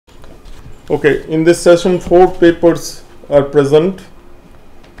Okay, in this session 4 papers are present.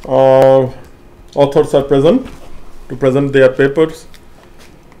 Authors are present to present their papers.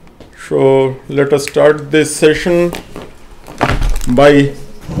 So let us start this session by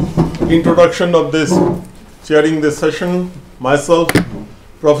introduction of this, chairing this session, myself,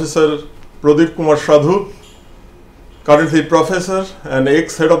 Professor Pradip Kumar Sadhu, currently professor and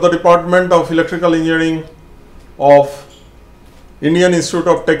ex-head of the Department of Electrical Engineering of Indian Institute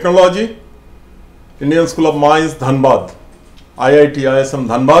of Technology, Indian School of Mines, Dhanbad, IIT ISM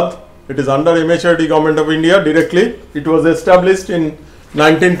Dhanbad. It is under MHRD Government of India directly. It was established in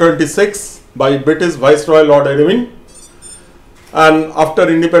 1926 by British Viceroy Lord Irwin, and after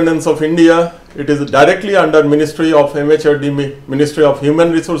independence of India, it is directly under Ministry of MHRD, Ministry of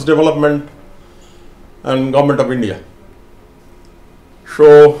Human Resource Development and Government of India.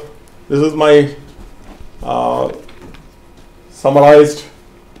 So this is my summarized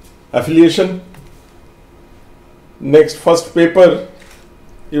affiliation. Next, first paper,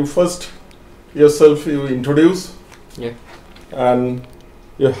 you first yourself you introduce. Yeah. And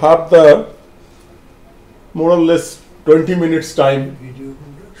you have the more or less 20 minutes time.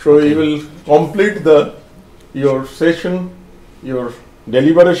 So you will complete your session, your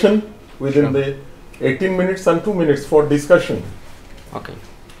deliberation within the 18 minutes and 2 minutes for discussion. Okay.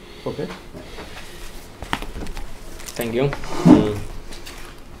 Okay. Thank you.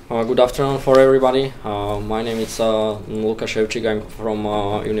 Good afternoon for everybody. My name is Lukas. Sevcik. I'm from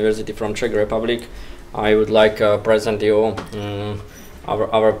University from Czech Republic. I would like to present you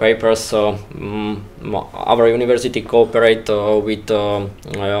our papers. Our university cooperate with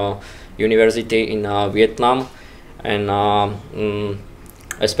university in Vietnam, and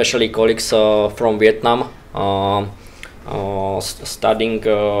especially colleagues from Vietnam studying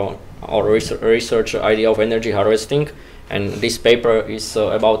or research idea of energy harvesting. And this paper is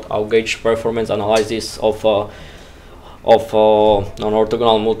about outage performance analysis of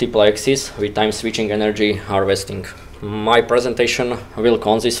non-orthogonal multiplexes with time switching energy harvesting. My presentation will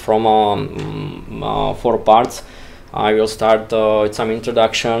consist from 4 parts. I will start with some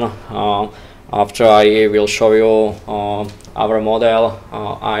introduction. After I will show you our model,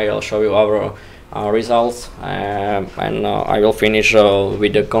 I will show you our results, and I will finish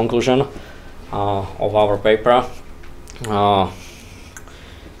with the conclusion of our paper.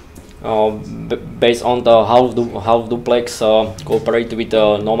 Based on the how duplex cooperate with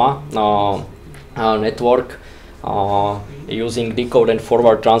the NOMA network using decode and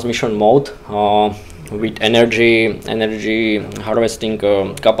forward transmission mode with energy harvesting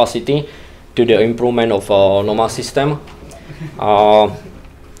capacity to the improvement of NOMA system.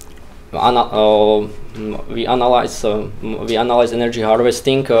 We analyze energy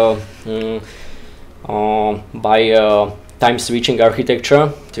harvesting by time switching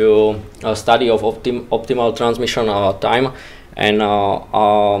architecture to study of optimal transmission time and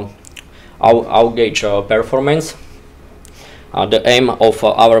outage performance. The aim of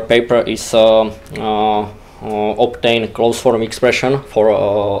our paper is obtain closed form expression for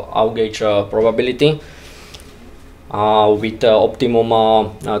outage probability with optimum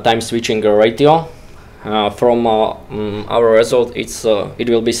time switching ratio. From our result, it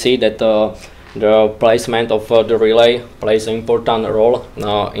will be seen that the placement of the relay plays an important role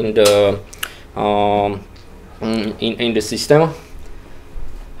in the system.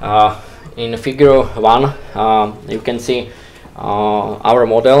 In figure 1, you can see our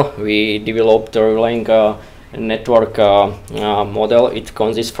model. We developed a relaying network model. It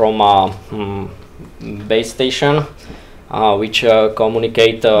consists from base station which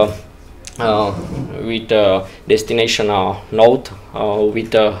communicate with destination node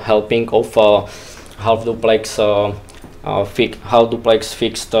with helping of half duplex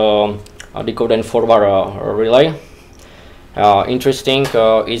fixed decode and forward relay. Interesting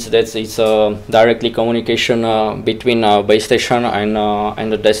is that it's directly communication between base station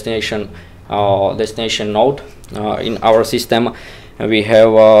and the destination node. In our system, we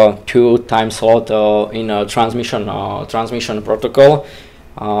have 2 time slot in a transmission protocol.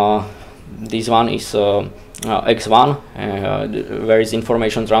 This one is X1, where is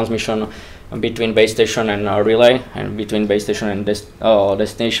information transmission between base station and relay, and between base station and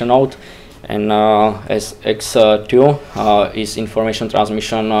destination node. And as X2 is information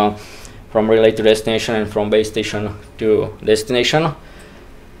transmission from relay to destination and from base station to destination.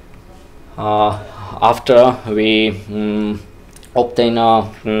 After we obtain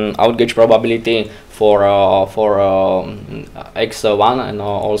outage probability for X1 and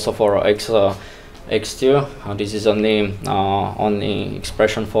also for X2. This is only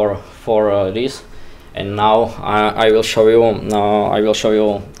expression for this. And now I will show you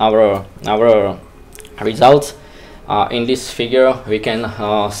our results. In this figure we can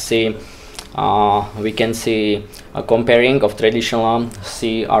see comparing of traditional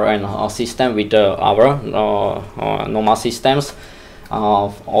CRN system with our NOMA systems.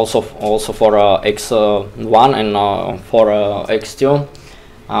 Also for X1 and for X2,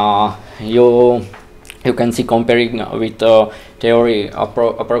 you can see comparing with theory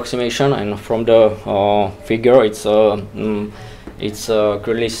approximation, and from the figure it's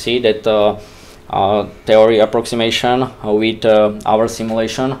clearly see that theory approximation with our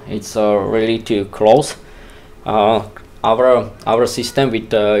simulation it's really too close. Our system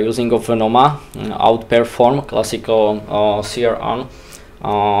with using of NOMA outperform classical CRN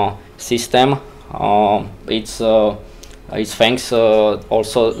system. It's thanks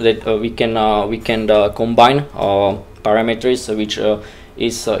also that we can combine parameters which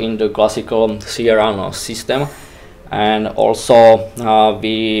is in the classical CRN system, and also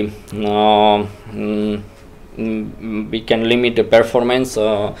we can limit the performance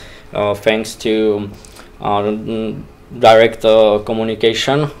thanks to direct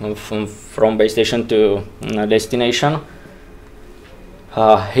communication from base station to destination.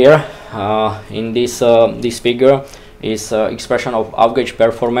 Here in this figure is expression of average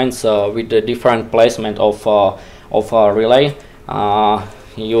performance with the different placement of relay.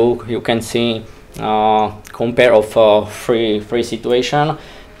 You can see compare of three situation.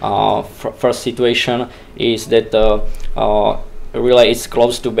 First situation is that relay is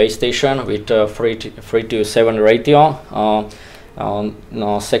close to base station with 3 to 7 ratio.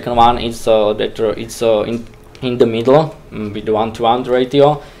 Second one is that it's in the middle with 1 to 1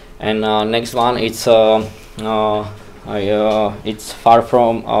 ratio, and next one it's far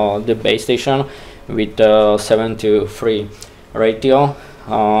from the base station with 7 to 3 ratio.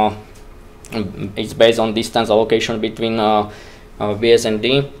 It's based on distance allocation between BS and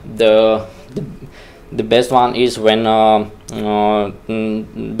D. The best one is when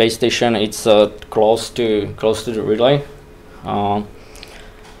base station it's close to the relay,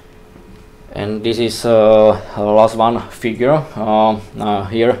 and this is last one figure.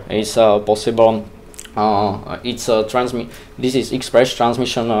 Here is possible. It's this is express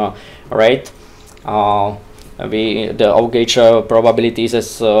transmission rate. The Outage probability is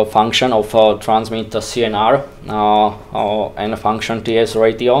as a function of transmit CNR and a function TS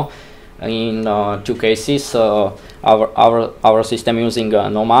ratio. In two cases, our system using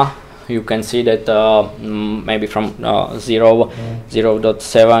NOMA, you can see that maybe from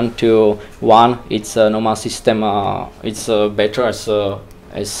 0.7 to 1, it's a NOMA system. It's better as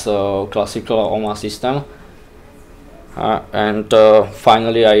classical OMA system. And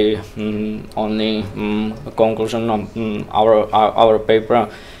finally, I only conclusion of our paper.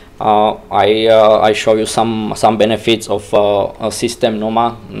 I show you some benefits of a system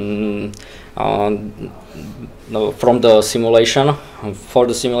NOMA from the simulation. For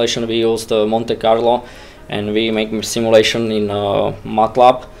the simulation, we used Monte Carlo, and we make simulation in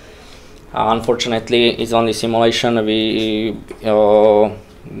MATLAB. Unfortunately, it's only simulation. We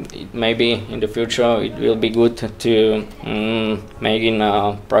maybe in the future it will be good to make in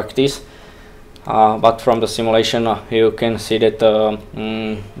practice. But from the simulation, you can see that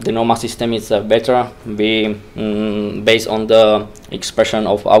the NOMA system is better. We based on the expression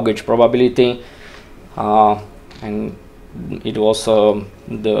of Outage probability, and it was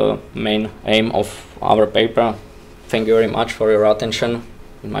the main aim of our paper. Thank you very much for your attention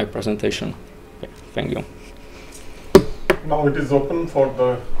in my presentation. Okay, thank you. Now it is open for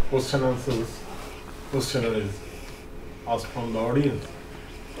the question answers. Question is asked from the audience.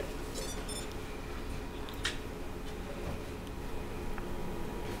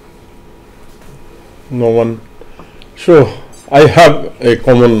 No one. So I have a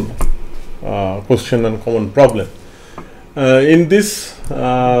common question and common problem. In this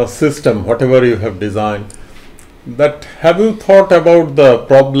system, whatever you have designed, that have you thought about the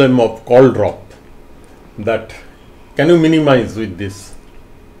problem of call drop? That can you minimize with this?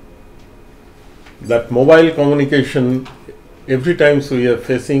 That mobile communication, every time we are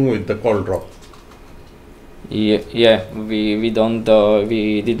facing with the call drop. Yeah, we didn't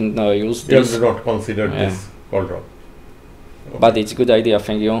use this. You did not consider this call drop. Okay. But it's a good idea.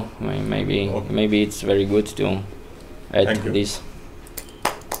 Thank you. Maybe it's very good to add this.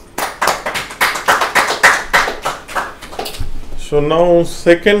 So now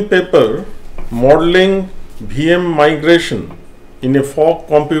second paper, modeling VM migration in a fog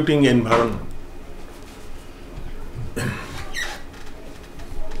computing environment.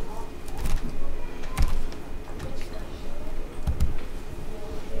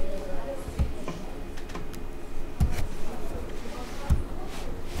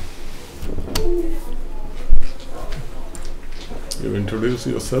 introduce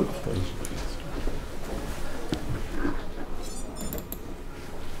yourself.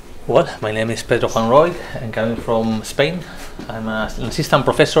 Well, my name is Pedro Juan Roig. I'm coming from Spain. I'm an assistant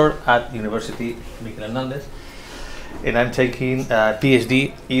professor at University Miguel Hernández, and I'm taking a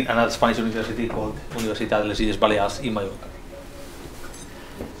PhD in another Spanish university called Universitat de les Illes Balears in Mallorca.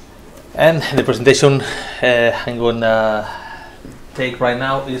 And the presentation I'm going to take right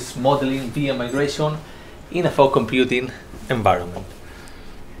now is modeling via migration in a fog computing environment.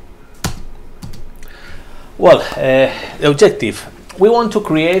 Well, the objective. We want to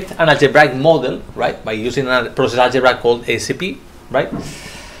create an algebraic model, right, by using a process algebra called ACP, right?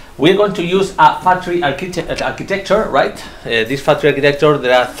 We're going to use a factory architecture, right? This factory architecture,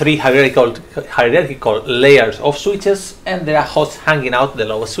 there are three hierarchical layers of switches, and there are hosts hanging out the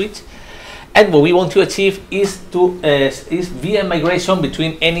lowest switch. And what we want to achieve is via migration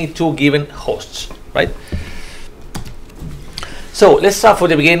between any two given hosts, right? So let's start from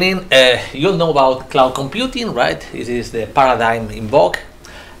the beginning. You know about cloud computing, right? This is the paradigm in vogue.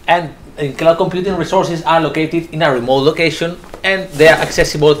 And in cloud computing, resources are located in a remote location and they are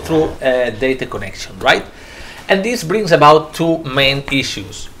accessible through data connection, right? And this brings about two main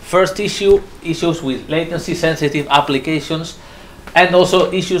issues. First issue, issues with latency sensitive applications and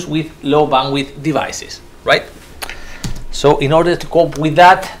also issues with low bandwidth devices, right? So in order to cope with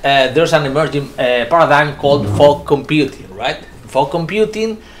that, there's an emerging paradigm called fog computing, right? For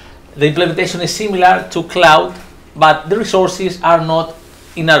computing, the implementation is similar to cloud, but the resources are not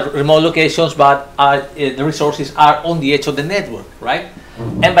in a remote locations, but the resources are on the edge of the network, right?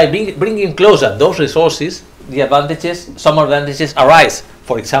 And by bringing closer those resources, some advantages arise.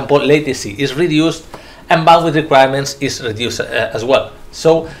 For example, latency is reduced and bandwidth requirements is reduced as well.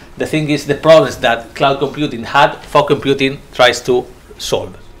 So the thing is, the problems that cloud computing had, fog computing tries to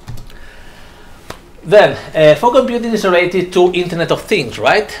solve. Then, fog computing is related to Internet of Things,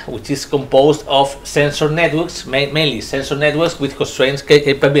 right? Which is composed of sensor networks, mainly sensor networks with constraints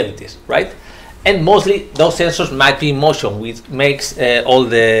capabilities, right? And mostly those sensors might be in motion, which makes all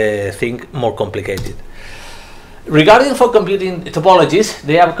the thing more complicated. Regarding fog computing topologies,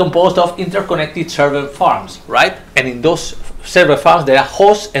 they are composed of interconnected server farms, right? And in those server farms, there are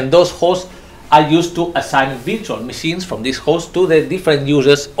hosts, and those hosts are used to assign virtual machines from these hosts to the different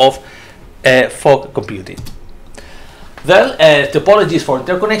users of fog computing. Then topologies for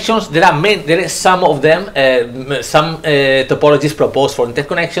interconnections. There are some of them, some topologies proposed for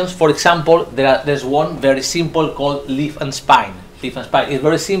interconnections. For example, there's one very simple called leaf and spine. Leaf and spine is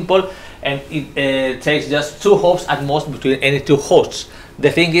very simple, and it takes just two hops at most between any two hosts. The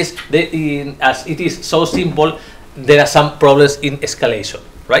thing is, as it is so simple, there are some problems in escalation,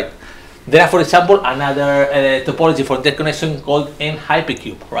 right? There are, for example, another topology for interconnection called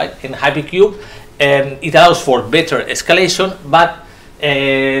n-hypercube, right? N-hypercube, it allows for better escalation, but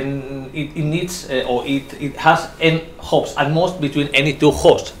it needs it has n hops at most between any two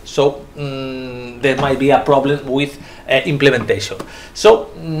hosts. So there might be a problem with implementation.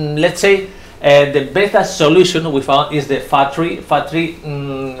 So let's say the best solution we found is the factory.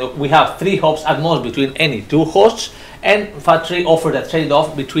 We have three hops at most between any two hosts. And factory offered a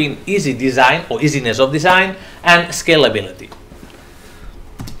trade-off between easy design or easiness of design and scalability.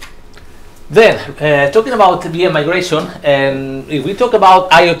 Then, talking about via migration, and if we talk about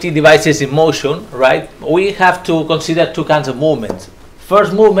IoT devices in motion, right, we have to consider two kinds of movements.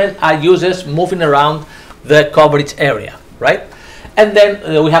 First movement are users moving around the coverage area, right? And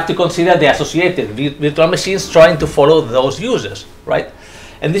then we have to consider the associated virtual machines trying to follow those users, right?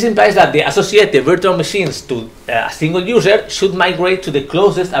 And this implies that the associated virtual machines to a single user should migrate to the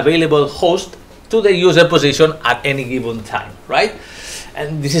closest available host to the user position at any given time, right?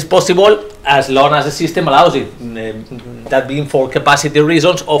 And this is possible as long as the system allows it, that being for capacity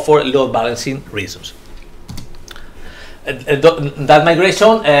reasons or for load balancing reasons. That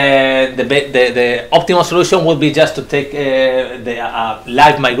migration, the optimal solution would be just to take the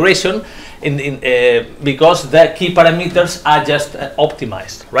live migration because the key parameters are just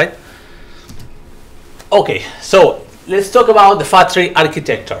optimized, right? Okay, so let's talk about the factory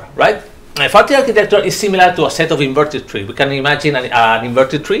architecture, right? A factory architecture is similar to a set of inverted tree. We can imagine an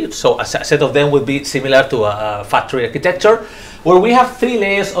inverted tree, so a set of them would be similar to a factory architecture, where we have three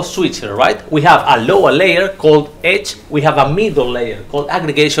layers of switches, right? We have a lower layer called edge, we have a middle layer called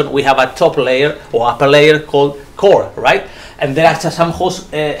aggregation, we have a top layer or upper layer called core, right? And there are some hosts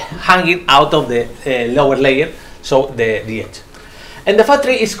hanging out of the lower layer, so the edge. And the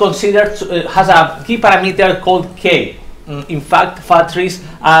factory is considered, has a key parameter called K. In fact, factories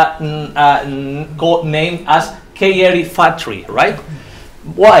are named as K-area factory, right?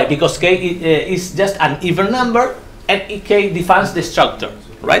 Why? Because K is just an even number, and K defines the structure,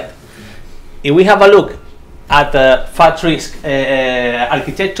 right? If we have a look at a fat tree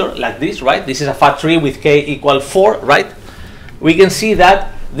architecture like this, right? This is a fat tree with K equal 4, right? We can see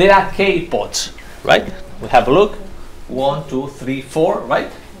that there are K pods, right? We have a look, 1, 2, 3, 4,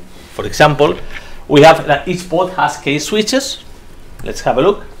 right? For example, we have that each pod has K switches. Let's have a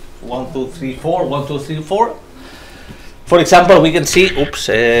look, 1, 2, 3, 4, 1, 2, 3, 4. For example, we can see,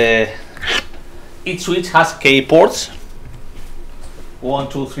 each switch has K ports, 1,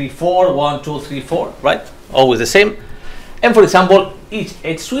 2, 3, 4, 1, 2, 3, 4, right? Always the same. And for example, each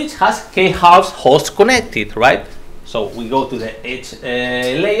edge switch has K halves hosts connected, right? So we go to the edge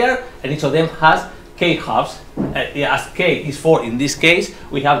layer, and each of them has K halves. As K is 4 in this case,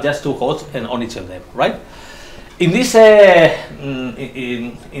 we have just 2 hosts and on each of them, right? In this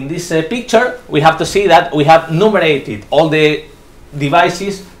picture, we have to see that we have numerated all the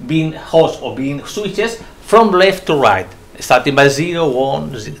devices being hosts or being switches from left to right, starting by 0,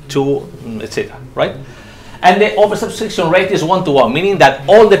 1, 2, etc. Right? And the oversubscription rate is 1:1, meaning that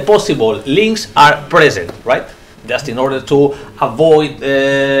all the possible links are present, right? Just in order to avoid,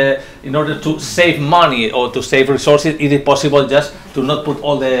 in order to save money or to save resources, it is possible just to not put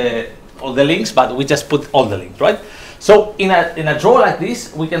all the links, but we just put all the links, right? So in a draw like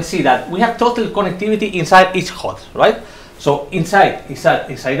this, we can see that we have total connectivity inside each host, right? So inside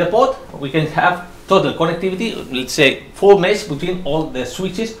the pod, we can have total connectivity, let's say full mesh between all the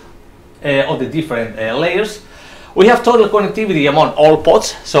switches of the different layers. We have total connectivity among all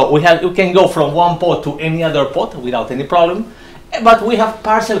pods, so you can go from one pod to any other pod without any problem. But we have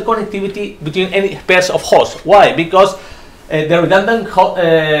partial connectivity between any pairs of hosts. Why? Because the redundant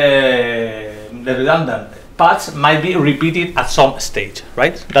paths might be repeated at some stage,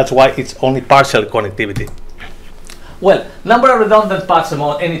 right? That's why it's only partial connectivity. Well, number of redundant paths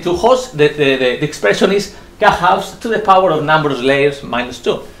among any two hosts, the expression is K halves to the power of number of layers minus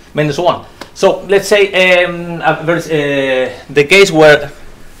 1. So let's say the case where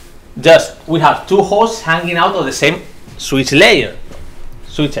just we have two hosts hanging out of the same switch layer,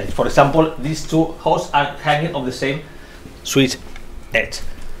 switch edge. For example, these two hosts are hanging on the same switch edge,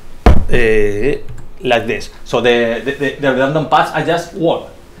 like this. So the redundant paths are just one.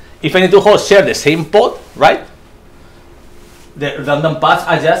 If any two hosts share the same pod, right? The redundant paths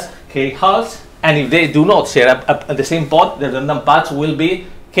are just K halves, and if they do not share the same pod, the redundant paths will be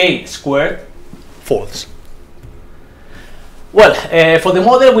K squared fourths. Well, for the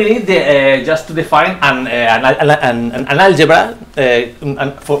model, we need just to define an algebra.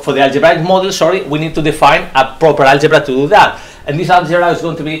 For the algebraic model, sorry, we need to define a proper algebra to do that. And this algebra is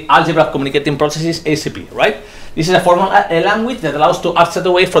going to be algebra of communicating processes, ACP, right? This is a formal language that allows to abstract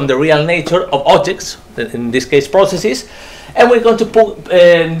away from the real nature of objects, in this case processes. And we're going to put,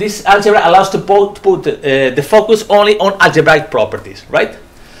 this algebra allows to put the focus only on algebraic properties, right?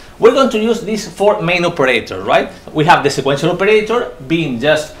 We're going to use these four main operators, right? We have the sequential operator being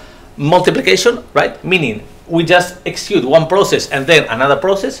just multiplication, right? Meaning we just execute one process and then another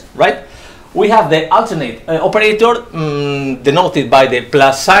process, right? We have the alternate operator denoted by the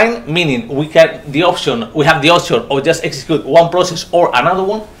plus sign, meaning we have the option of just execute one process or another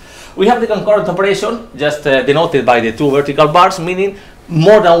one. We have the concurrent operation, just denoted by the two vertical bars, meaning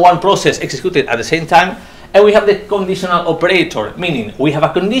more than one process executed at the same time. And we have the conditional operator, meaning we have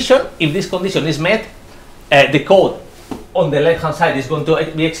a condition. If this condition is met, the code on the left-hand side is going to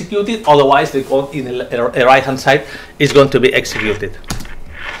be executed. Otherwise, the code in the right-hand side is going to be executed.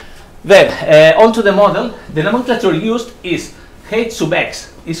 Then, onto the model, the nomenclature used is H sub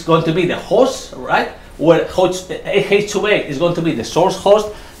x is going to be the host, right? Where H sub a is going to be the source host,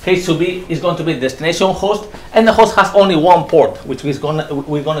 H sub b is going to be the destination host, and the host has only one port, which we're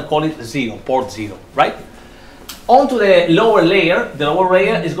gonna call it 0, port 0, right? Onto the lower layer, the lower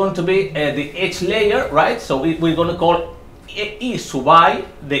layer is going to be the edge layer, right? So we're going to call E sub I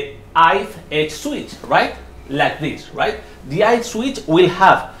the ith edge switch, right? Like this, right? The ith switch will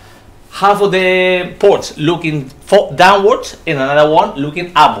have half of the ports looking downwards and another one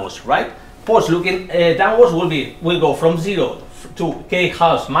looking upwards, right? Ports looking downwards will go from 0 to K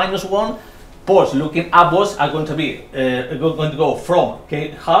halves minus 1. Ports looking upwards are going to be going to go from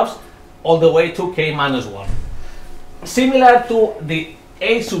K halves all the way to K minus 1. Similar to the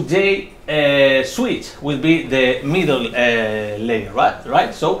A sub j switch will be the middle layer,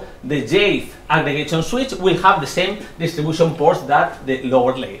 right? So the jth aggregation switch will have the same distribution ports that the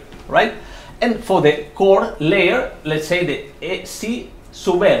lower layer, right? And for the core layer, let's say the C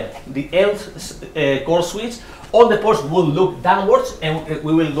sub L, the Lth core switch, all the ports will look downwards, and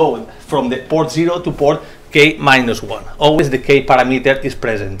we will go from the port 0 to port K minus 1. Always the K parameter is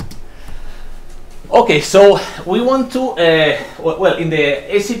present. Okay, so we want to, well, in the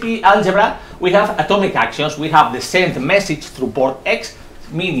ACP algebra, we have atomic actions. We have the send message through port X,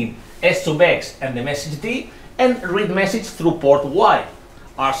 meaning S sub X and the message D, and read message through port Y,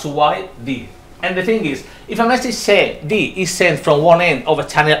 R sub Y, D. And the thing is, if a message say D is sent from one end of a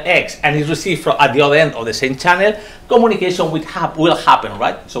channel X and is received from at the other end of the same channel, communication will happen,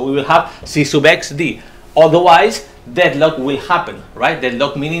 right? So we will have C sub X, D. Otherwise, deadlock will happen, right?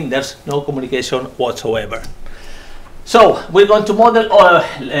 Deadlock meaning there's no communication whatsoever. So we're going to model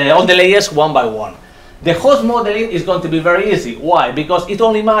all the layers one by one. The host modeling is going to be very easy. Why? Because it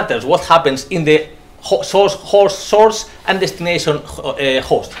only matters what happens in the source and destination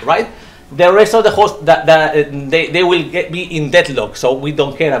host, right? The rest of the hosts they will be in deadlock, so we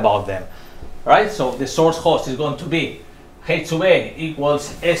don't care about them, right? So the source host is going to be H sub A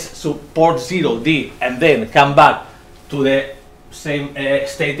equals S sub port 0 D, and then come back to the same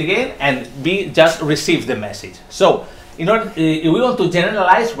state again, and B just receives the message. So in order, if we want to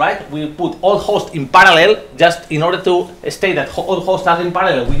generalize, right, we put all hosts in parallel. Just in order to state that all hosts are in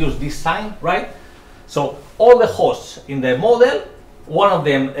parallel, we use this sign, right? So all the hosts in the model, one of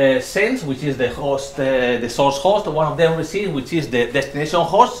them sends, which is the host, the source host. One of them receives, which is the destination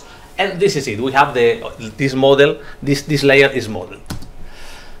host. And this is it. We have this model. This layer is modeled.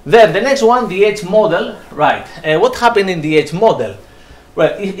 Then the next one, the edge model. Right. What happened in the edge model?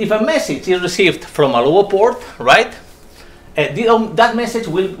 Well, if a message is received from a lower port, right, that message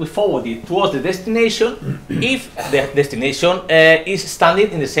will be forwarded towards the destination if the destination is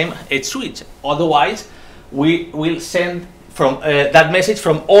standing in the same edge switch. Otherwise, we will send from that message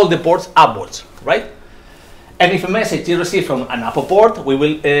from all the ports upwards, right? And if a message is received from an upper port, we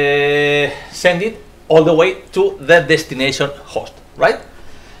will send it all the way to the destination host, right?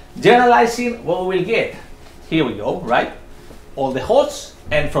 Generalizing what we will get, here we go, right? All the hosts,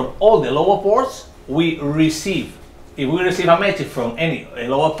 and from all the lower ports, we receive. If we receive a message from any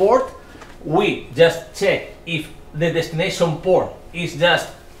lower port, we just check if the destination port is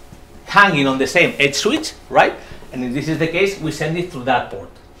just hanging on the same edge switch, right? And if this is the case, we send it through that port.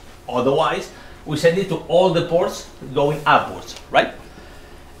 Otherwise, we send it to all the ports going upwards, right?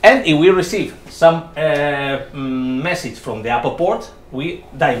 And if we receive some message from the upper port, we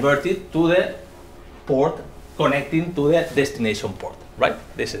divert it to the port connecting to the destination port, right?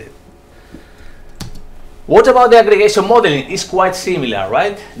 This is it. What about the aggregation modeling? It's quite similar,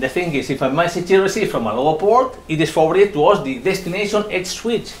 right? The thing is, if a message is received from a lower port, it is forwarded towards the destination edge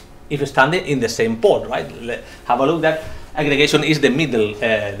switch if standing in the same port, right? Have a look that aggregation is the middle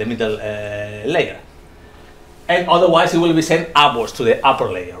layer. And otherwise, it will be sent upwards to the upper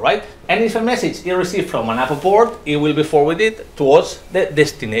layer, right? And if a message is received from an upper port, it will be forwarded towards the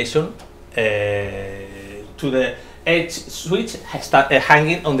destination, to the edge switch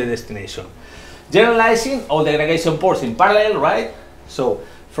hanging on the destination. Generalizing all the aggregation ports in parallel, right? So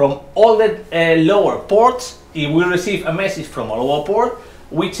from all the lower ports, if we receive a message from a lower port,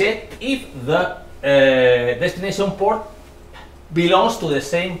 we check if the destination port belongs to the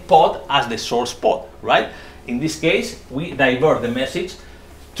same pod as the source pod, right? In this case, we divert the message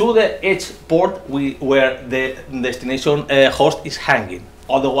to the edge port where the destination host is hanging.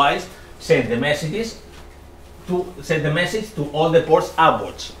 Otherwise, send the message to all the ports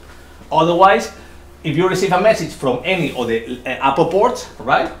upwards. Otherwise, if you receive a message from any of the upper ports,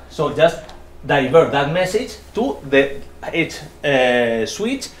 right? So just divert that message to the edge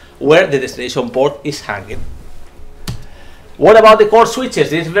switch where the destination port is hanging. What about the core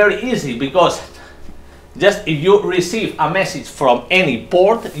switches? It's very easy because just if you receive a message from any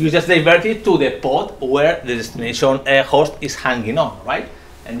port, you just divert it to the pod where the destination host is hanging on, right?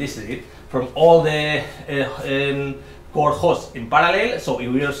 And this is it from all the core hosts in parallel. So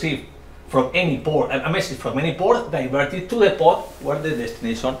if we receive from any port, a message from any port, divert it to the pod where the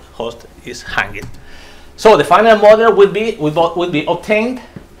destination host is hanging. So the final model will be obtained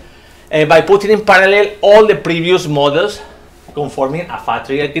by putting in parallel all the previous models conforming a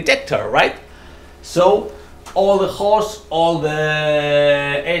factory architecture, right? So all the hosts, all the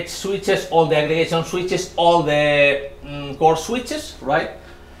edge switches, all the aggregation switches, all the core switches, right?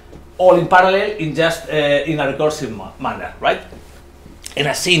 All in parallel in just in a recursive manner, right? And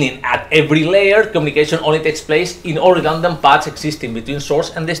as seen at every layer, communication only takes place in all redundant paths existing between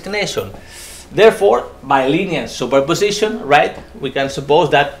source and destination. Therefore, by linear superposition, right, we can suppose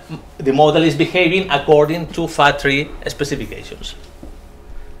that the model is behaving according to factory specifications.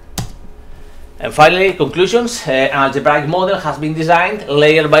 And finally, conclusions. An algebraic model has been designed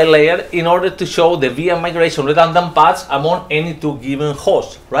layer by layer in order to show the via migration redundant paths among any two given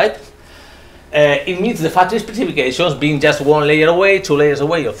hosts, right? It meets the factory specifications being just one layer away, 2 layers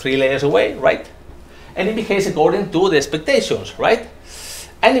away, or 3 layers away, right? and it behaves according to the expectations, right?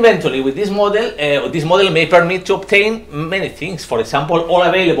 And eventually, with this model may permit to obtain many things. For example, all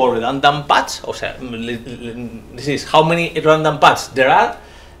available redundant paths. This is how many redundant paths there are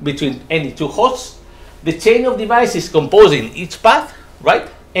between any two hosts, the chain of devices composing each path, right?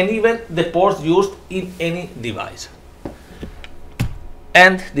 And even the ports used in any device.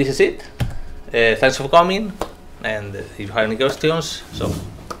 And this is it. Thanks for coming. And if you have any questions, so.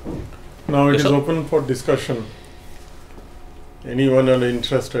 Now it is open for discussion. Anyone are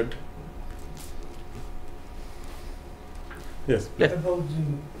interested? Yes. About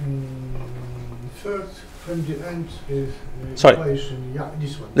the first from the end is Sorry. equation. Yeah,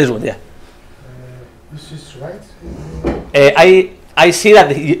 this one. This one, yeah. This is right. I see that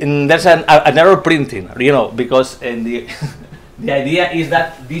there's an error printing, you know, because the the idea is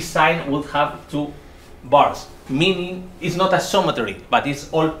that this sign would have two bars, meaning it's not a symmetry, but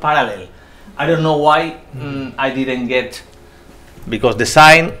it's all parallel. I don't know why I didn't get, because the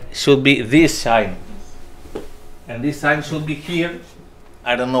sign should be this sign, and this sign should be here.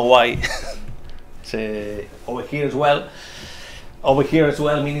 I don't know why. It's over here as well. Over here as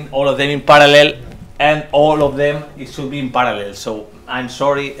well, meaning all of them in parallel, and all of them it should be in parallel. So I'm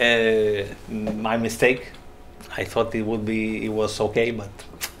sorry, my mistake. I thought it was okay, but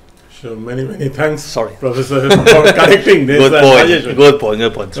sure. Many thanks. Sorry, Professor, for correcting this. Good point.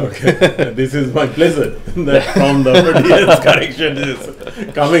 Sorry. Okay. This is my pleasure that from the previous correction is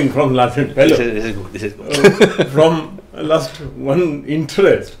coming from Latin fellow. This is good. From last one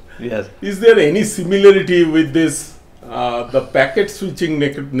interest. Yes. Is there any similarity with this the packet switching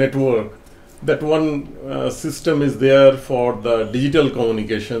network? That one system is there for the digital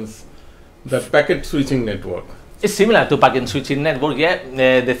communications, the packet switching network. It's similar to packet switching network, yeah.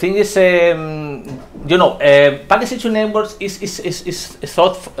 The thing is, packet switching networks is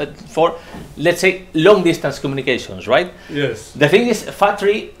thought for, let's say, long distance communications, right? Yes. The thing is,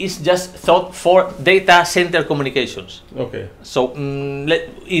 FAT3 is just thought for data center communications. Okay. So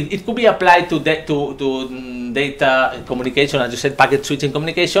it could be applied to data communication, as you said, packet switching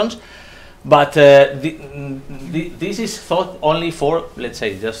communications. But this is thought only for, let's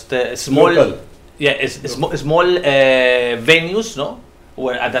say, just small, local. Yeah, small venues, no,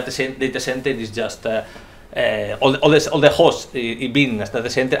 where a data center is just all the hosts being in a data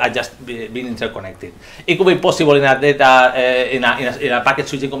center are just being interconnected. It could be possible in a data in a packet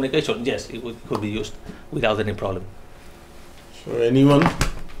switching communication. Yes, it could be used without any problem. So anyone?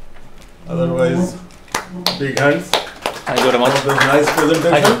 Otherwise, big hands. Thank you very much. For this nice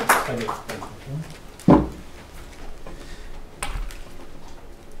presentation. Thank you.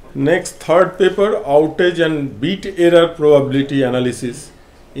 Next, third paper, outage and bit error probability analysis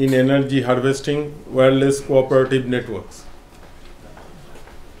in energy harvesting wireless cooperative networks.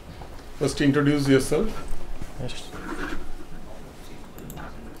 First, introduce yourself. Yes.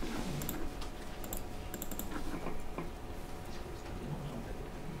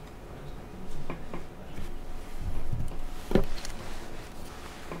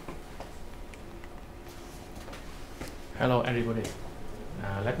 Hello everybody.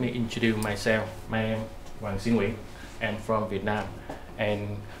 Let me introduce myself. My name is Hoang-Sy, I'm from Vietnam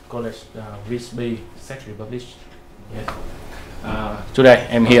and college with Czech Republic. Yes. Today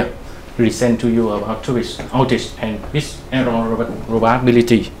I'm here to present to you about outage and bit error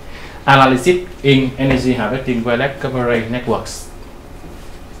probability analysis in energy harvesting wireless coverage networks.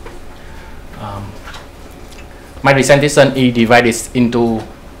 My presentation is divided into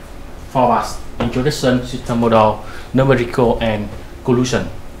 4 parts: introduction, system model, numerical, and conclusion.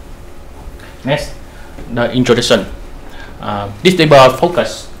 Next, the introduction. This table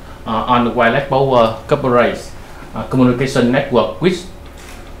focus on the wireless power coverage communication network, which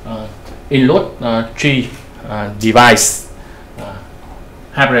include 3 devices: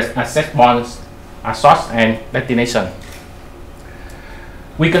 hybrid access points, a source and destination.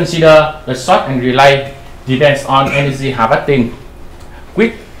 We consider the source and relay depends on energy harvesting,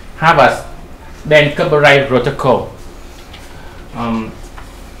 which harvest then coverage protocol.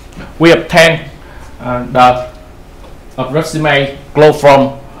 We obtain the approximate flow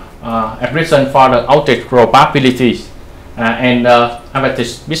from expression for the outage probability and the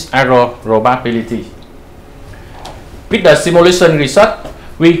average bit error probability. With the simulation result,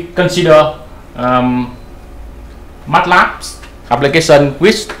 we consider MATLAB application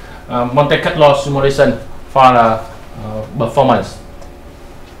with Monte Carlo simulation for performance.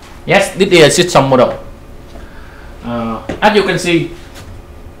 Yes, this is a system model. As you can see,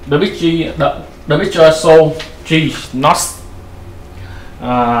 the picture shows 3 nodes.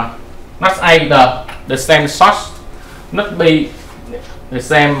 Node A the same source, node B the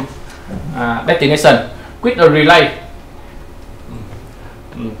same destination with a relay.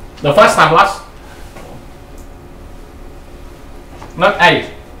 The first time loss, not A,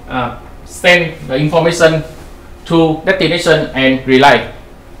 send the information to destination and relay.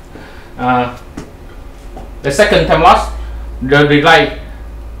 The second time loss, the relay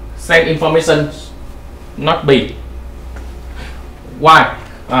send information not B. Why?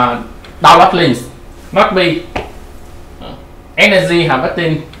 Download links not B. Energy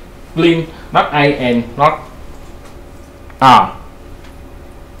harvesting link not A and not R.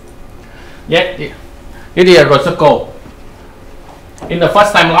 Yes, this is a reciprocal. In the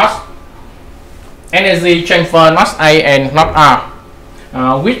first time loss, energy transfer not A and not R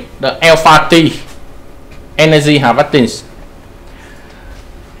with the alpha T energy harvesting.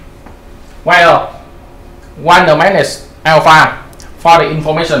 While 1 minus alpha for the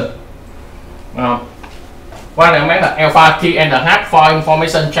information, 1 minus alpha T and a half for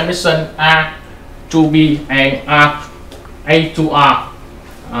information transmission R to B and R A to R.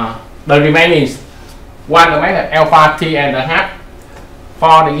 The remaining 1 minus alpha T and a half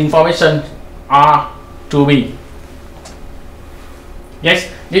for the information R to B. Yes,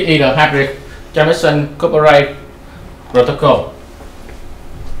 this is the hybrid transmission corporate protocol.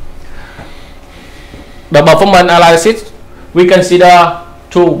 The performance analysis, we consider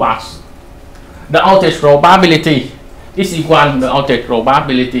two parts. The outage probability is equal to the outage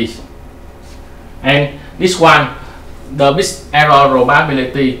probability, and this one, the bit error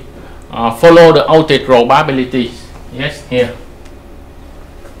probability, follow the outage probability. Yes, here.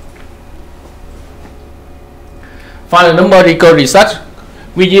 For the numerical research,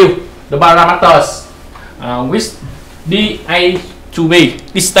 we use the parameters with dA to B,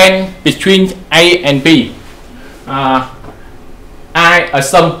 distance between A and B. I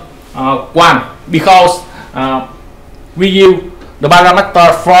assume 1 because we use the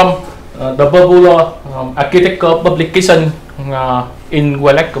parameter from the popular architecture publication in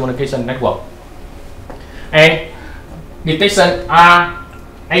wireless communication network. And detection R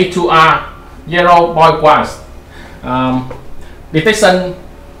A to R 0.1. Detection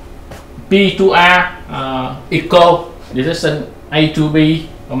B to R equal detection A to B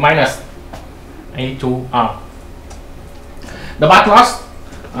minus A to R. The path loss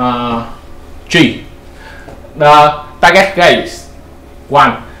G. The target gauge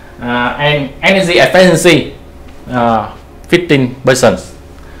 1 and energy efficiency 15%.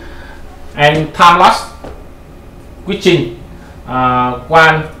 And time loss switching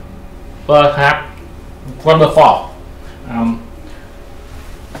 1 per half, 1 per 4.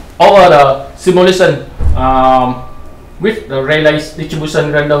 Over the simulation with the relay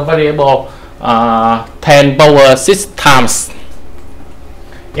distribution random variable 10 power 6 times.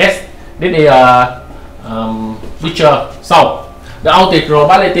 Yes, this is a picture. So the outage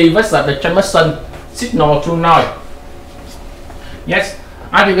probability versus the transmission signal to noise. Yes,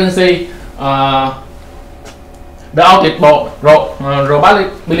 as you can see, the outage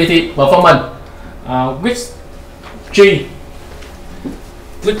probability performance with G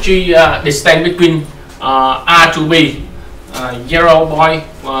distance between R to B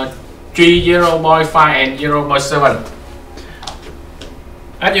 0.3, 0.5 and 0.7.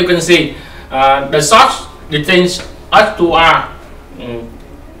 As you can see, the source distance S to R,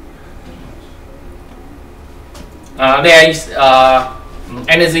 there is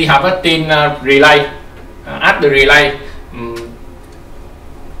energy harvesting relay at the relay.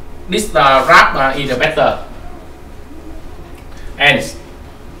 This graph is better. And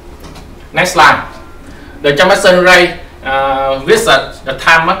next slide, the transmission rate versus the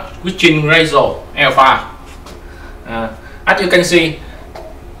time switching ratio alpha. As you can see,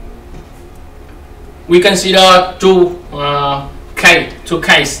 we consider two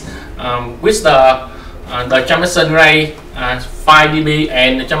cases with the transmission rate 5 dB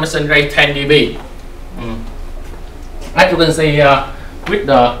and the transmission rate 10 dB. As you can see with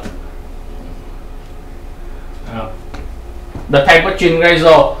the time switching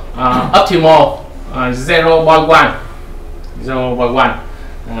ratio optimal 0.1,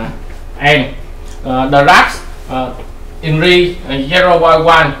 and the RAS in re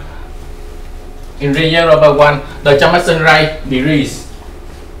 0.1. In re 0.1, the transmission rate decrease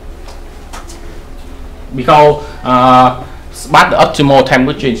because but the optimal time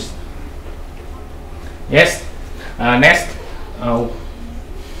switching. Yes. Next,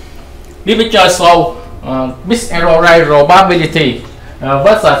 this picture shows bit error rate probability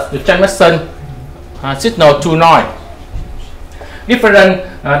versus the transmission signal to noise. Different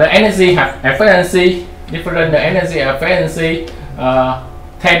the energy efficiency,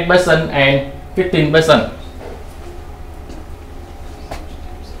 10% and 15%.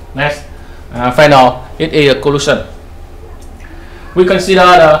 Next, final, it is a collision. We consider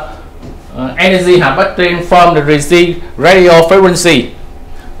the energy harvesting from the receive radio frequency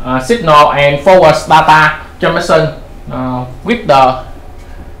signal and forward data transmission with the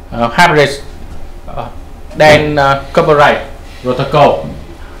hybrid then copyright protocol.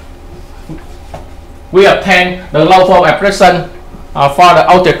 We obtain the low form expression for the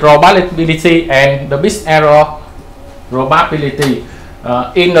outage probability and the bit error probability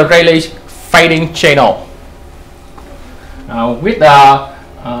in the Rayleigh fading channel. With the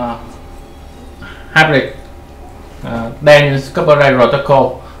hybrid then copyright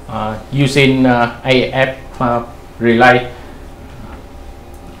protocol using AF relay.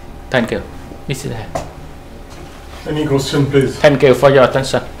 Thank you. This is that. Any question, please? Thank you for your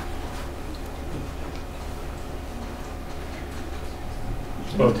attention.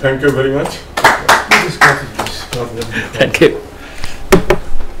 Well, thank you very much. Thank you.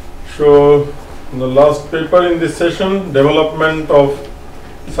 So, the last paper in this session, development of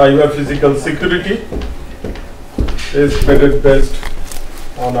cyber physical security, is Pradip based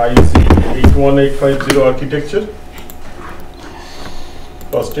on IEC 81850 architecture.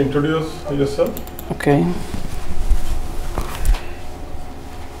 First, introduce yourself. Okay.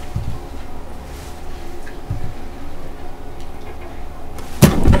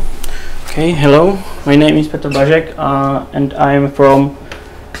 Okay, hello. My name is Pedro and I am from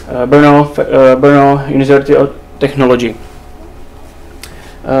Brno University of Technology.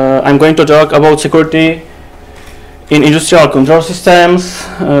 I'm going to talk about security in industrial control systems,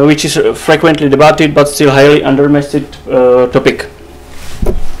 which is a frequently debated but still highly underestimated topic.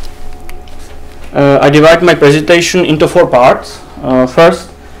 I divide my presentation into 4 parts. First,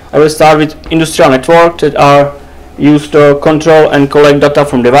 I will start with industrial networks that are used to control and collect data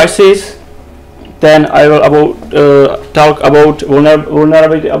from devices. Then I will talk about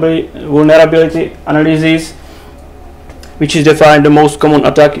vulnerability analysis, which is defined the most common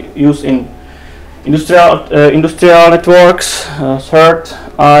attack used in industrial networks. Third,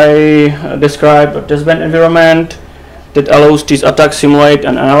 I describe a testbed environment that allows these attacks simulate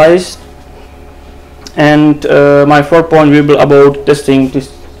and analyze. And my 4th point will be about testing this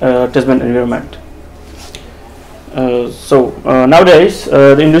testbed environment. Nowadays,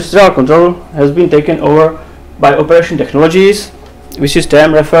 the industrial control has been taken over by operation technologies, which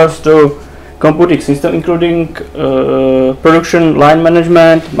system refers to computing system including production line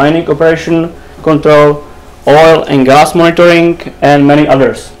management, mining operation control, oil and gas monitoring, and many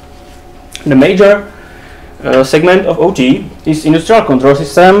others. The major segment of OT is industrial control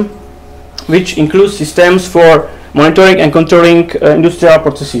system, which includes systems for monitoring and controlling industrial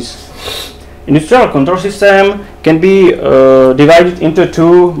processes. Industrial control system can be divided into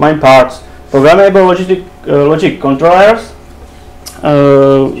 2 main parts: programmable logic controllers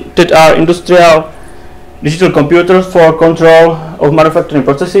that are industrial digital computers for control of manufacturing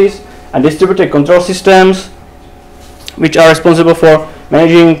processes, and distributed control systems, which are responsible for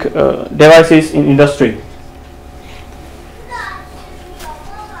managing devices in industry.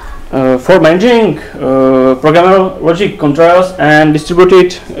 For managing programmable logic controllers and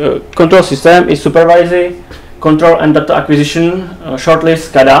distributed control system is supervisory control and data acquisition, shortly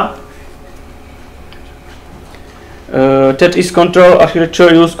SCADA. That is control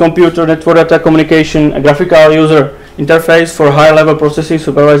architecture use computer network data communication, a graphical user interface for high-level processes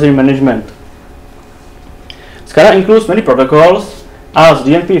supervisory management. SCADA includes many protocols as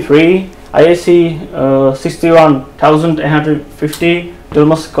DNP3, IAC 61850,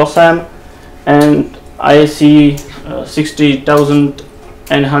 Moazzam, and IAC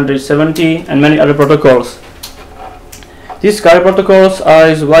 60170, and many other protocols. These SCADA protocols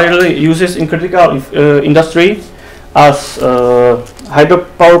are widely used in critical industry as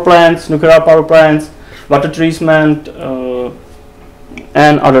hydropower plants, nuclear power plants, water treatment,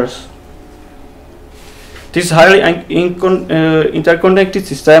 and others. These highly interconnected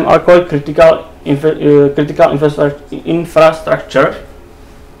systems are called critical infrastructure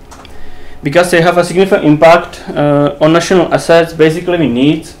because they have a significant impact on national assets, basically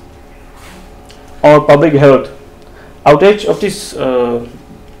needs, or public health. Outage of this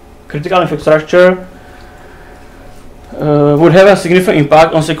critical infrastructure would have a significant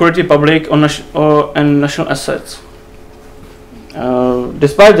impact on security, public, and national assets.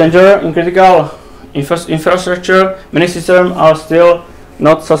 Despite danger in critical infrastructure, many systems are still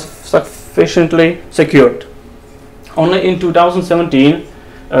not sufficiently secured. Only in 2017,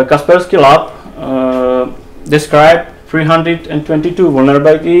 Kaspersky Lab described 322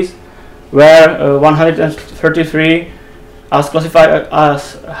 vulnerabilities, where 133 as classified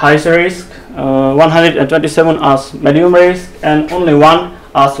as high risk, 127 as medium risk, and only 1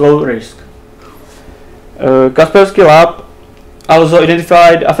 as low risk. Kaspersky lab also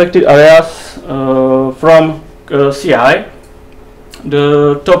identified affected areas from CI.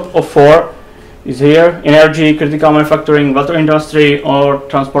 The top of 4 is here: energy, critical manufacturing, water industry, or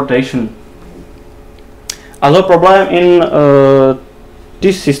transportation. Other problem in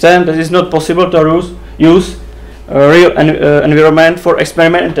this system that is not possible to use real environment for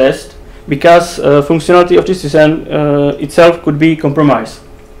experiment and test, because functionality of this system itself could be compromised.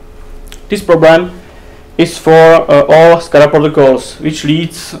 This problem is for all SCADA protocols, which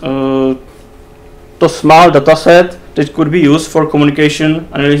leads to small dataset that could be used for communication,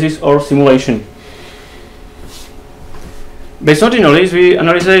 analysis, or simulation. Based on the knowledge, we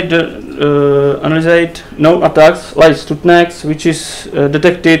analyzed known attacks like Stuxnet, which is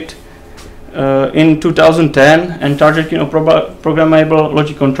detected in 2010 and targeting of programmable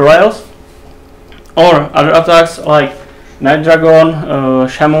logic controllers, or other attacks like Night Dragon,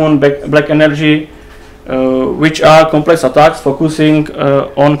 Shaman, Black Energy, which are complex attacks focusing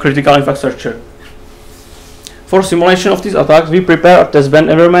on critical infrastructure. For simulation of these attacks, we prepare a testbed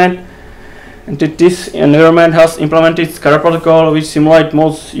environment, and this environment has implemented SCADA protocol which simulate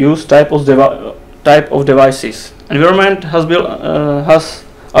most used type of devices. Environment has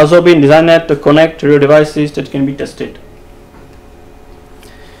also been designed to connect real devices that can be tested.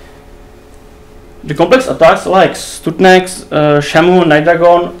 The complex attacks like Stuxnet, Shamu, Night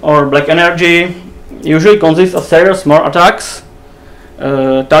Dragon, or Black Energy usually consist of several small attacks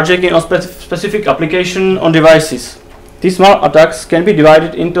targeting on specific application on devices. These small attacks can be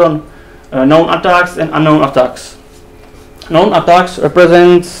divided into known attacks and unknown attacks. Known attacks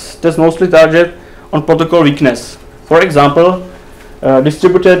represents this mostly target on protocol weakness. For example,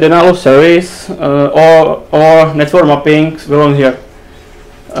 distributed denial of service or network mapping belong here.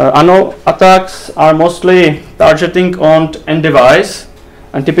 Unknown attacks are mostly targeting on end device,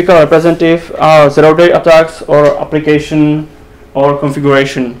 and typical representative are zero-day attacks or application or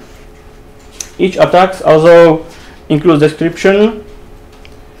configuration. Each attack also includes description,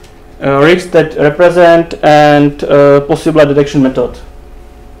 risks that represent, and possible detection method.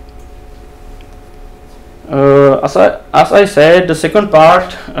 As I said, the second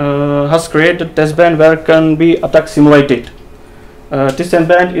part has created testbed where can be attack simulated. This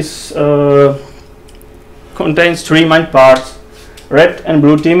testbed is contains 3 main parts: red and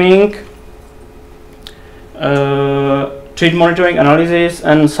blue teaming, threat monitoring analysis,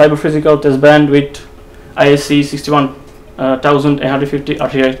 and cyber physical testbed with ISC 61850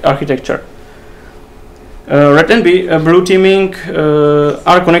 architecture. Red and blue teaming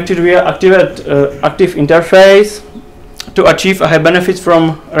are connected via active interface to achieve a high benefits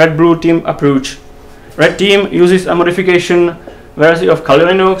from red-blue team approach. Red team uses a modification version of Kali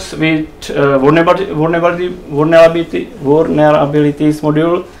Linux with vulnerabilities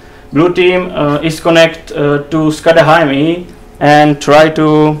module. Blue team is connect to SCADA HME and try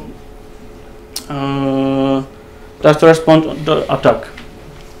to respond to the attack.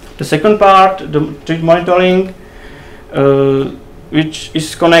 The second part, the threat monitoring, which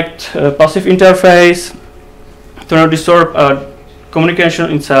is connect passive interface to not disturb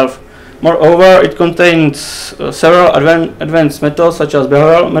communication itself. Moreover, it contains several advanced methods such as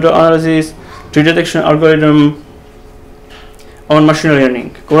behavioral method analysis, threat detection algorithm, on machine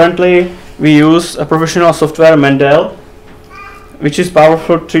learning. Currently, we use a professional software Mendel, which is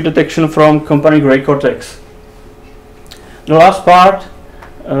powerful threat detection from company Grey Cortex. The last part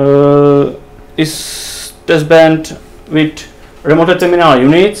is testbed with remote terminal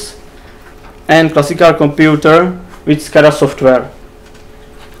units and classical computer with SCADA software.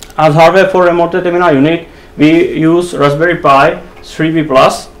 As hardware for remote terminal unit, we use Raspberry Pi 3B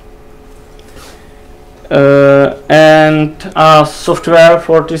Plus, and as software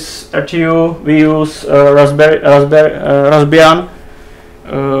for this RTU we use Raspbian,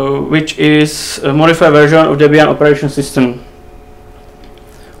 which is a modified version of Debian operation system.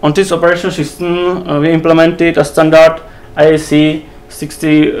 On this operation system, we implemented a standard ISC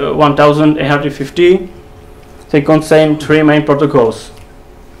 61850. They contain 3 main protocols.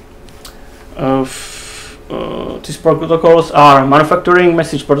 These protocols are manufacturing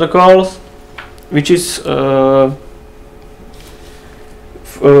message protocols, which is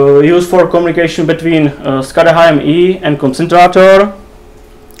used for communication between SCADA HME and concentrator.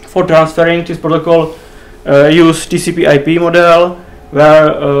 For transferring this protocol, use TCP/IP model,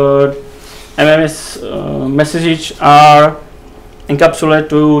 where MMS messages are encapsulated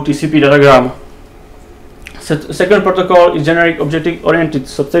to TCP datagram. Second protocol is generic object-oriented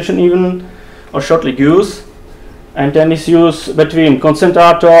substation event, or shortly GUES, and then is used between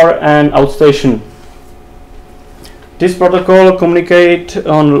concentrator and outstation. This protocol communicate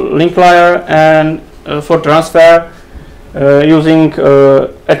on link layer and for transfer using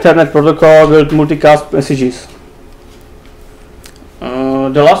Ethernet protocol with multicast messages.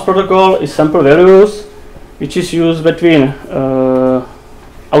 The last protocol is sample values, which is used between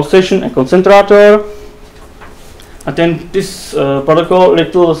outstation and concentrator. I think this protocol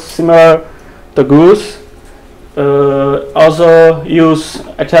little similar to Goose. Also use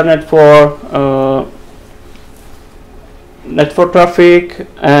Ethernet for network traffic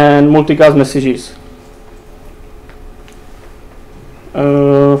and multicast messages.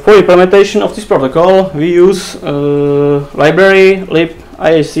 For implementation of this protocol, we use library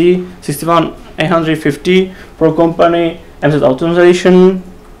libIAC 61850 for company MZ authorization.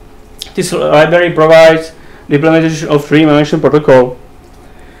 This library provides the implementation of three-dimensional protocol.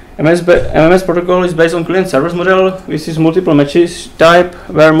 MMS protocol is based on client-server model, which is multiple message type,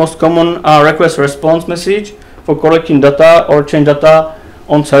 where most common are request-response message for collecting data or change data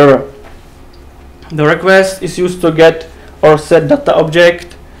on server. The request is used to get or set data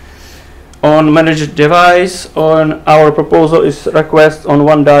object on managed device. On our proposal is request on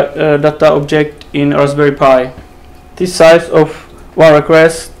one data object in Raspberry Pi. This size of one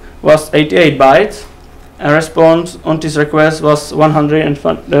request was 88 bytes, and response on this request was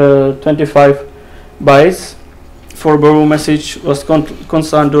 125 bytes. For borrow message was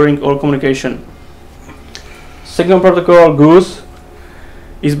constant during all communication. Second protocol, Goose,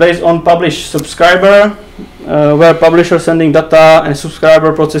 is based on publish subscriber, where publisher sending data and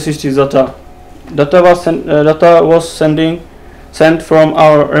subscriber processes this data. Data was sent from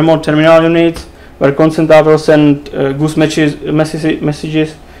our remote terminal unit, where concentrator sent Goose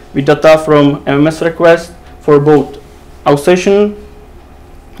messages with data from MMS request for both outstation.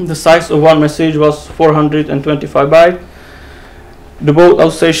 The size of one message was 425 bytes. The both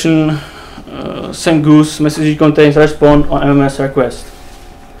outstation send Goose message contains response on MMS request.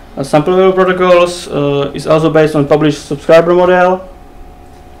 Sample value protocols is also based on published subscriber model,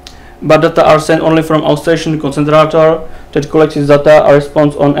 but data are sent only from outstation concentrator that collects its data or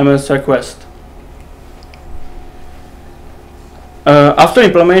response on MS request. After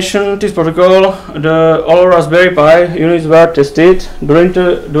implementation this protocol, all Raspberry Pi units were tested. During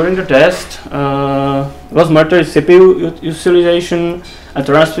the test was monitored CPU utilization and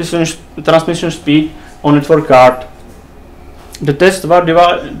transmission speed on network card. The test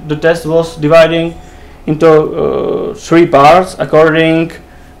was dividing into three parts according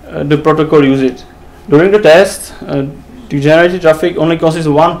the protocol used. During the test, the generated traffic only consists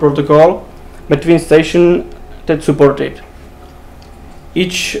of one protocol between stations that supported.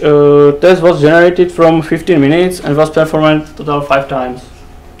 Each test was generated from 15 minutes and was performed total 5 times.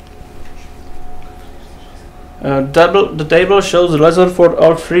 The table shows the result for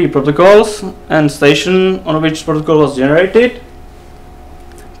all three protocols and station on which protocol was generated.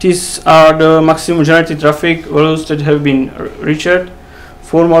 These are the maximum generated traffic values that have been reached.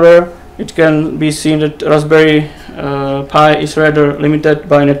 Furthermore, it can be seen that Raspberry Pi is rather limited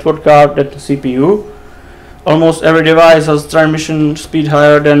by network card than CPU. Almost every device has transmission speed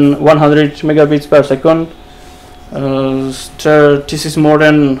higher than 100 megabits per second. This is more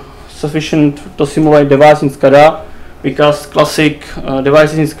than sufficient to simulate device in SCADA, because classic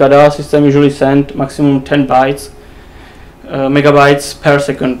devices in SCADA system usually send maximum 10 megabytes per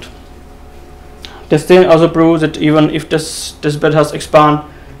second. Testing also proves that even if testbed has expanded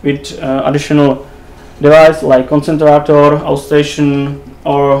with additional device like concentrator, outstation,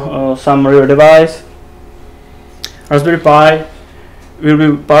 or some rear device, Raspberry Pi will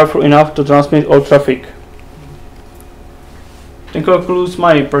be powerful enough to transmit all traffic. That concludes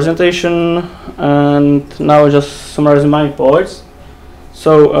my presentation, and now just summarize my points.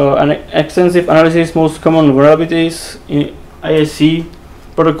 So an extensive analysis most common vulnerabilities in IAC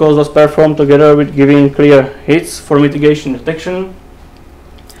protocols was performed together with giving clear hits for mitigation detection.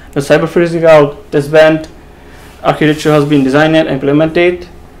 The cyber-physical testbed architecture has been designed and implemented,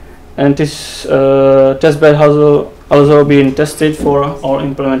 and this testbed has also been tested for all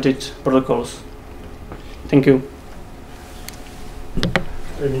implemented protocols. Thank you.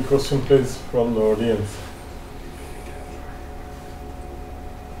 Any question, please, from the audience?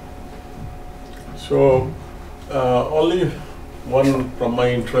 So, only one from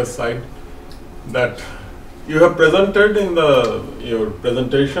my interest side, that you have presented in your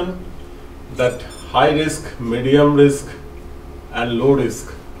presentation that high risk, medium risk, and low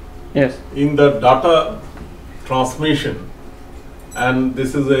risk. Yes. In the data transmission, and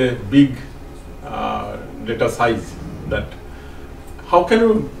this is a big data size. That how can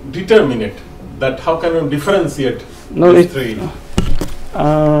you determine it? That how can you differentiate these three?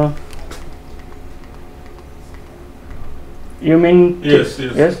 You mean yes.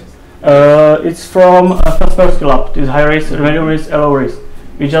 It's from Kaspersky Lab. This high risk, medium risk, low risk.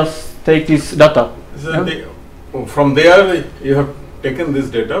 We just take this data. From there, you have taken this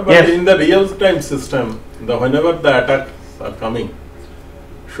data, but yes. in the real-time system, whenever the attacks are coming,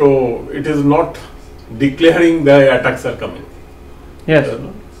 so it is not declaring the attacks are coming. Yes.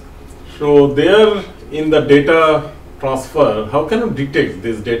 So there in the data transfer, how can you detect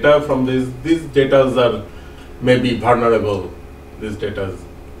this data from these data are maybe vulnerable, these data?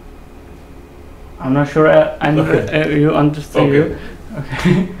 I'm not sure you understand. Okay. You.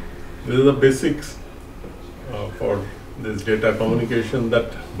 Okay. This is the basics for this data communication,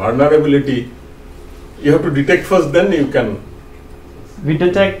 that vulnerability you have to detect first, then you can. We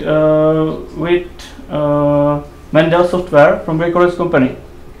detect with Mendel software from Gregory's company.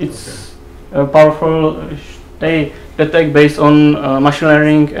 It's powerful. They detect based on machine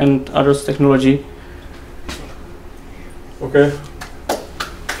learning and others technology. Okay.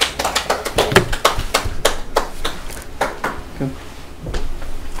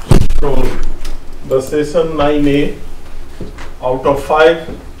 So the session 9A, out of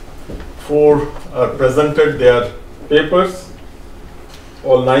 5, 4 presented their papers,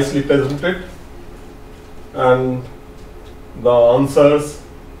 all nicely presented, and the answers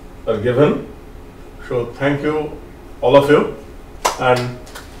are given. So thank you, all of you, and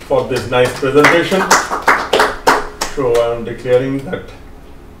for this nice presentation. So I am declaring that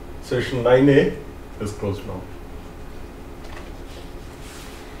session 9A is closed now.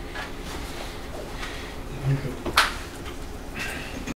 Thank you.